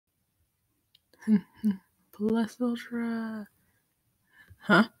Plus ultra.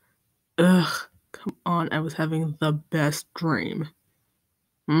 Huh? Ugh, come on, I was having the best dream.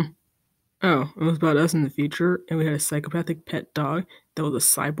 Oh, it was about us in the future, and we had a psychopathic pet dog that was a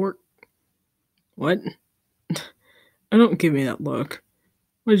cyborg? What? Oh, don't give me that look.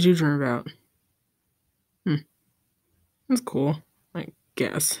 What did you dream about? That's cool, I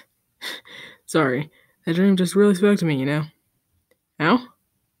guess. Sorry, that dream just really spoke to me, you know? How?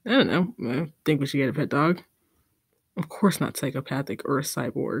 I don't know. I think we should get a pet dog. Of course not psychopathic or a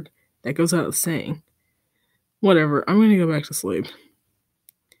cyborg. That goes without saying. Whatever, I'm gonna go back to sleep.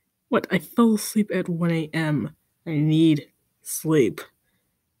 What? I fell asleep at 1 a.m. I need sleep.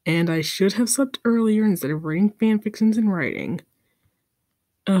 And I should have slept earlier instead of reading fanfictions and writing.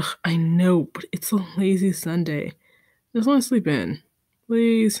 Ugh, I know, but it's a lazy Sunday. I just want to sleep in.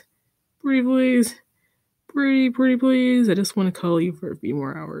 Please. Pretty please. Pretty please. I just want to call you for a few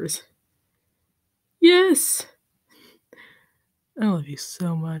more hours. Yes! I love you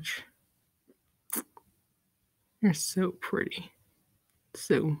so much. You're so pretty.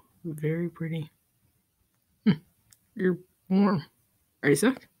 So very pretty. You're warm. Are you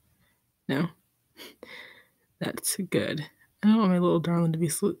sick? No? That's good. I don't want my little darling to be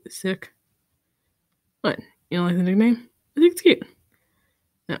sick. What? You don't like the nickname? I think it's cute.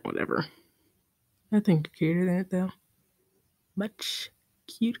 No, whatever. I think you're cuter than it, though. Much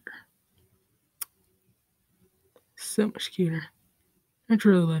cuter. So much cuter. I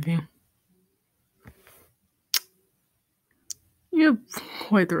truly love you. You have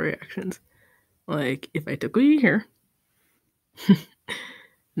quite the reactions. Like, if I tickle you here,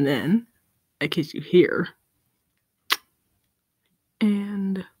 then I kiss you here.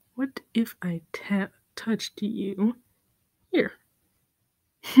 And what if I touched you here?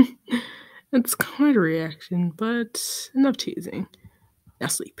 That's quite a reaction, but enough teasing. Now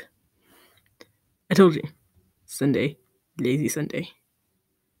sleep. I told you. Sunday. Lazy Sunday.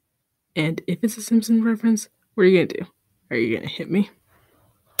 And if it's a Simpsons reference, what are you gonna do? Are you gonna hit me?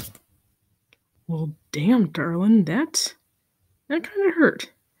 Well, damn, darling, that kind of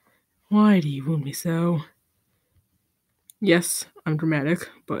hurt. Why do you wound me so? Yes, I'm dramatic,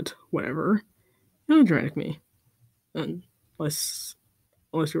 but whatever. You're not dramatic me. Unless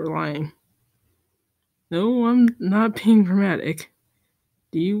you were lying. No, I'm not being dramatic.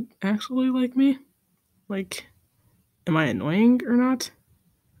 Do you actually like me? Like, am I annoying or not?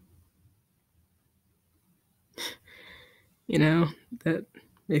 You know, that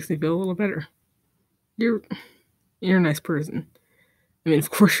makes me feel a little better. You're a nice person. I mean, of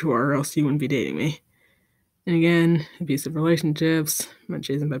course you are, or else you wouldn't be dating me. And again, abusive relationships,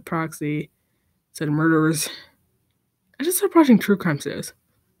 chasing by proxy, set of murderers. I just stopped watching true crime shows.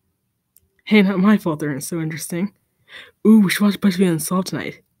 Hey, not my fault they're so interesting. Ooh, we should watch Buffy Unsolved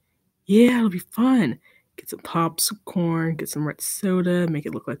tonight. Yeah, it'll be fun. Get some popcorn, get some red soda, make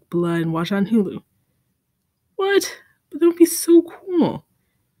it look like blood, and watch it on Hulu. What? But that would be so cool.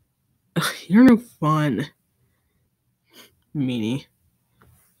 Ugh, you're no fun. Meanie.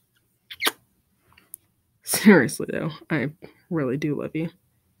 Seriously, though, I really do love you.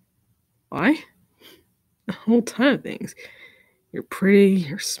 Why? A whole ton of things. You're pretty,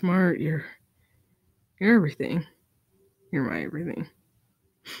 you're smart, you're everything. You're my everything.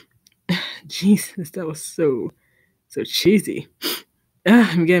 Jesus, that was so cheesy.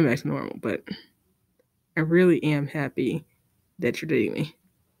 I'm getting back to normal, but I really am happy that you're dating me.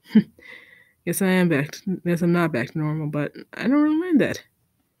 Guess I'm not back to normal, but I don't really mind that.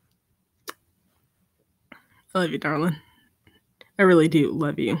 I love you, darling. I really do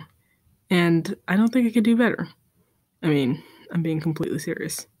love you. And I don't think I could do better. I mean, I'm being completely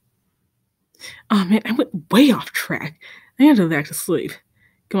serious. Oh man, I went way off track. I gotta go back to sleep.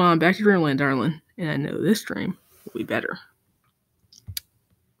 Come on, back to dreamland, darling. And I know this dream will be better.